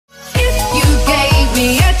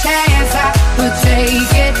chance, I would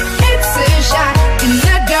take it. It's a shot in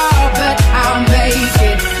the dark, but I'll make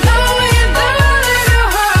it. Knowing the little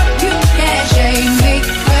heart, you can't shame me.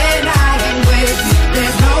 When I am with you,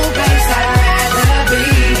 there's no place I'd rather be.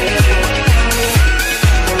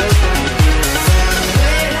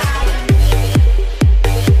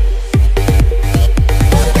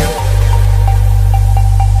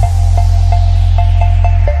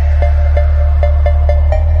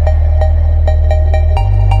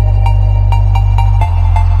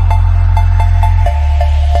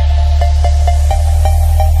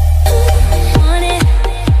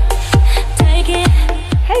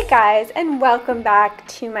 Guys, and welcome back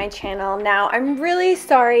to my channel. Now, I'm really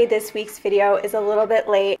sorry this week's video is a little bit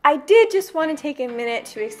late. I did just want to take a minute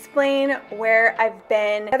to explain where I've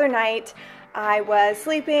been. The other night, I was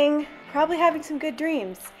sleeping, probably having some good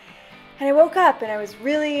dreams, and I woke up and I was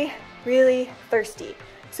really, really thirsty.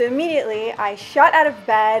 So immediately, I shot out of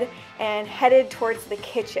bed and headed towards the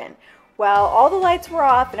kitchen. Well, all the lights were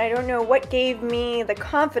off, and I don't know what gave me the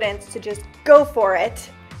confidence to just go for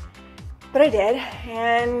it. But I did,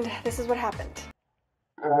 and this is what happened.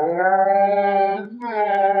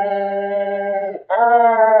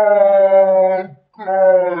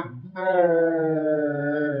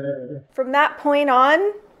 From that point on,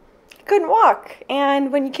 I couldn't walk.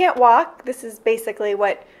 And when you can't walk, this is basically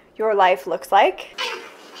what your life looks like.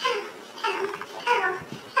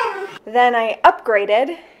 Then I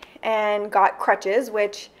upgraded and got crutches,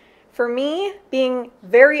 which for me, being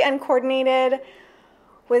very uncoordinated,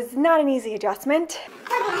 was not an easy adjustment.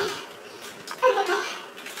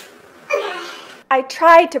 I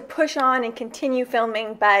tried to push on and continue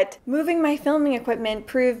filming, but moving my filming equipment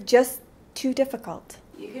proved just too difficult.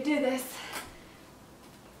 You could do this.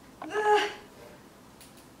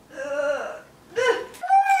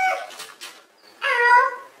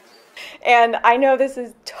 And I know this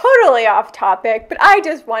is totally off topic, but I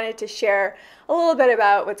just wanted to share a little bit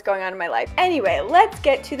about what's going on in my life. Anyway, let's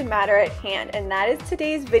get to the matter at hand, and that is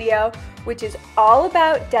today's video, which is all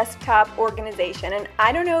about desktop organization. And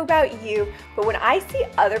I don't know about you, but when I see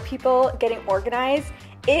other people getting organized,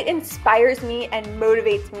 it inspires me and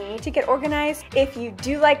motivates me to get organized. If you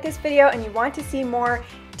do like this video and you want to see more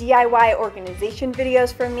DIY organization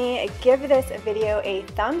videos from me, give this video a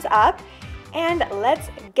thumbs up. And let's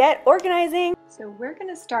get organizing. So we're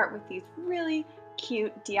gonna start with these really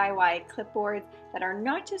cute DIY clipboards that are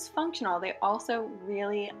not just functional, they also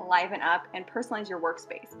really liven up and personalize your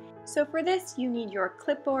workspace. So for this, you need your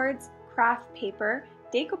clipboards, craft paper,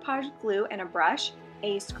 decoupage glue and a brush,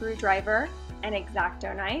 a screwdriver, an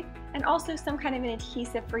X-Acto knife, and also some kind of an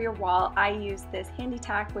adhesive for your wall. I use this handy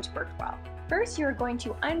tack, which works well. First, you're going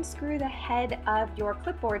to unscrew the head of your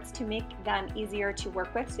clipboards to make them easier to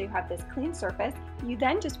work with, so you have this clean surface. You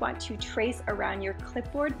then just want to trace around your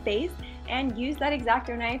clipboard base and use that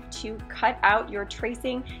X-Acto knife to cut out your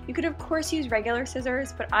tracing. You could of course use regular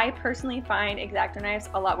scissors, but I personally find X-Acto knives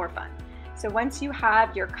a lot more fun. So once you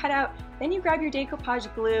have your cutout, then you grab your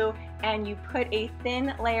decoupage glue and you put a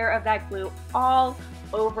thin layer of that glue all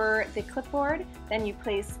over the clipboard. Then you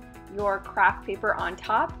place your craft paper on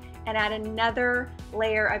top and add another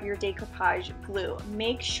layer of your decoupage glue.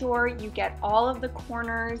 Make sure you get all of the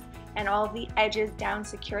corners and all of the edges down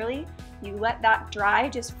securely. You let that dry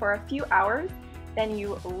just for a few hours, then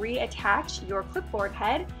you reattach your clipboard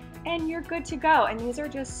head and you're good to go. And these are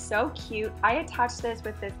just so cute. I attached this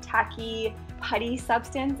with this tacky putty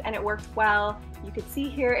substance and it worked well. You could see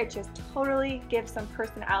here it just totally gives some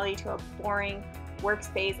personality to a boring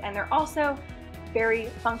workspace, and they're also very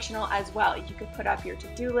functional as well. You could put up your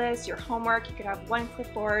to-do list, your homework, you could have one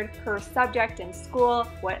clipboard per subject in school,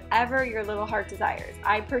 whatever your little heart desires.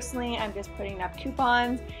 I personally am just putting up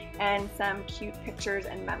coupons and some cute pictures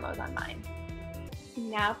and memos on mine.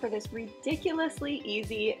 Now for this ridiculously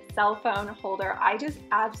easy cell phone holder. I just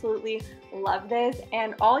absolutely love this,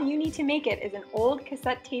 and all you need to make it is an old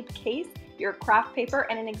cassette tape case, your craft paper,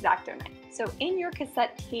 and an X-Acto knife. So in your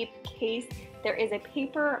cassette tape case, there is a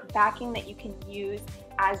paper backing that you can use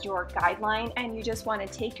as your guideline, and you just want to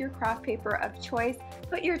take your craft paper of choice,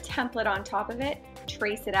 put your template on top of it,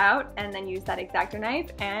 trace it out, and then use that X-Acto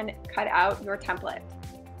knife and cut out your template.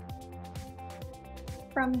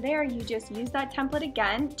 From there, you just use that template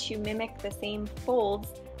again to mimic the same folds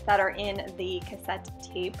that are in the cassette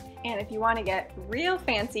tape. And if you want to get real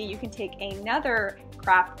fancy, you can take another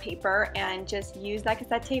craft paper and just use that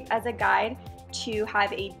cassette tape as a guide. to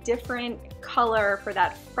have a different color for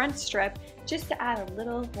that front strip, just to add a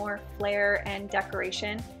little more flair and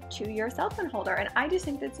decoration to your cell phone holder. And I just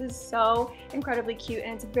think this is so incredibly cute,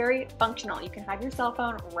 and it's very functional. You can have your cell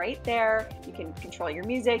phone right there, you can control your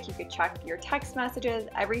music, you can check your text messages,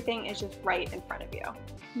 everything is just right in front of you.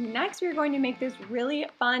 Next, we're going to make this really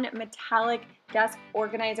fun metallic desk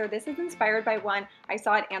organizer. This is inspired by one I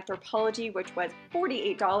saw at Anthropologie, which was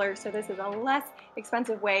 $48, so this is a less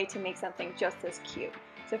expensive way to make something just as cute.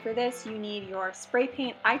 So for this, you need your spray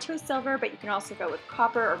paint. I chose silver, but you can also go with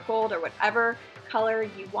copper or gold or whatever color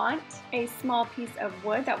you want. A small piece of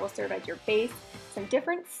wood that will serve as your base, some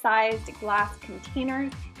different sized glass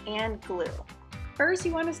containers, and glue. First,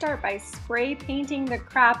 you want to start by spray painting the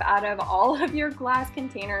crap out of all of your glass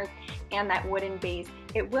containers and that wooden base.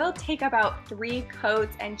 It will take about 3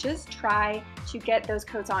 coats, and just try to get those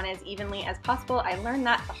coats on as evenly as possible. I learned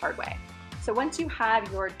that the hard way. So once you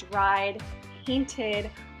have your dried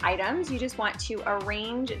painted items, you just want to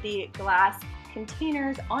arrange the glass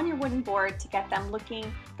containers on your wooden board to get them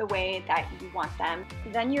looking the way that you want them.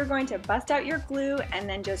 Then you're going to bust out your glue and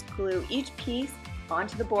then just glue each piece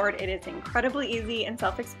onto the board. It is incredibly easy and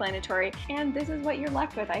self-explanatory, and this is what you're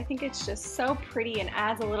left with. I think it's just so pretty and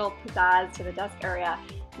adds a little pizzazz to the desk area.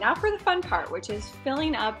 Now for the fun part, which is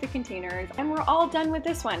filling up the containers, and we're all done with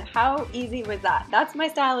this one. How easy was that? That's my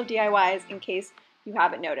style of DIYs, in case you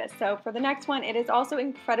haven't noticed. So for the next one, it is also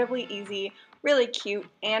incredibly easy, really cute,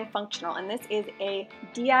 and functional. And this is a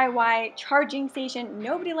DIY charging station.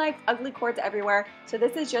 Nobody likes ugly cords everywhere, so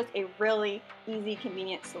this is just a really easy,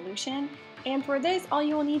 convenient solution. And for this, all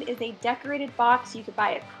you will need is a decorated box. You could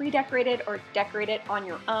buy it pre-decorated or decorate it on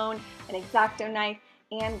your own, an X-Acto knife,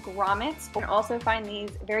 and grommets. You can also find these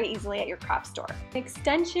very easily at your craft store. An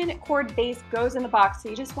extension cord base goes in the box, so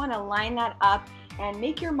you just want to line that up and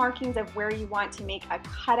make your markings of where you want to make a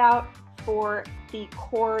cutout for the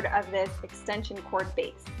cord of this extension cord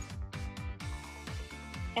base.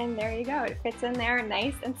 And there you go, it fits in there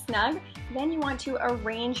nice and snug. Then you want to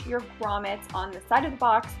arrange your grommets on the side of the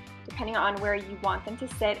box, depending on where you want them to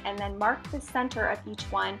sit, and then mark the center of each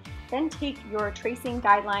one. Then take your tracing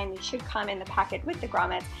guideline, these should come in the packet with the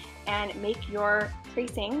grommets, and make your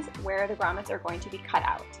tracings where the grommets are going to be cut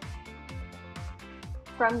out.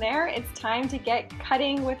 From there, it's time to get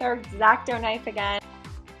cutting with our X-Acto knife again.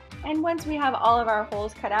 And once we have all of our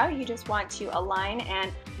holes cut out, you just want to align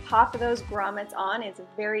and pop those grommets on. It's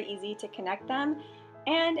very easy to connect them,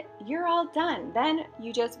 and you're all done. Then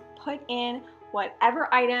you just put in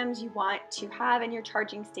whatever items you want to have in your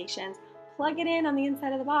charging stations, plug it in on the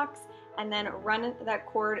inside of the box, and then run that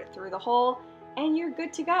cord through the hole, and you're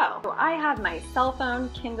good to go. So I have my cell phone,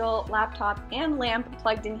 Kindle, laptop, and lamp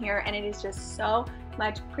plugged in here, and it is just so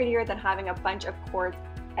much prettier than having a bunch of cords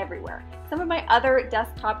everywhere. Some of my other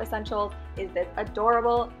desktop essentials is this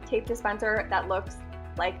adorable tape dispenser that looks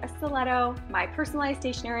like a stiletto, my personalized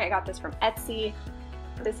stationery, I got this from Etsy.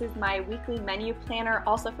 This is my weekly menu planner,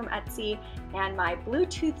 also from Etsy, and my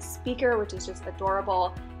Bluetooth speaker, which is just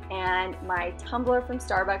adorable, and my tumbler from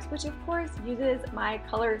Starbucks, which of course uses my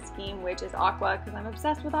color scheme, which is aqua, because I'm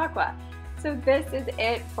obsessed with aqua. So this is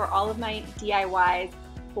it for all of my DIYs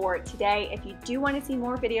for today. If you do want to see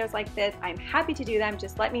more videos like this, I'm happy to do them.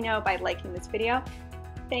 Just let me know by liking this video.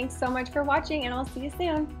 Thanks so much for watching, and I'll see you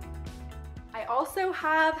soon. I also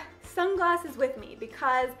have sunglasses with me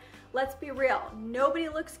because, let's be real, nobody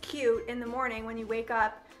looks cute in the morning when you wake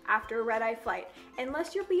up after a red-eye flight.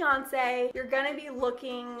 Unless you're Beyonce, you're gonna be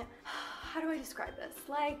looking, how do I describe this?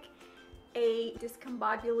 Like a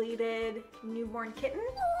discombobulated newborn kitten.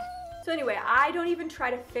 So anyway, I don't even try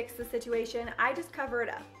to fix the situation, I just cover it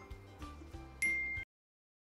up.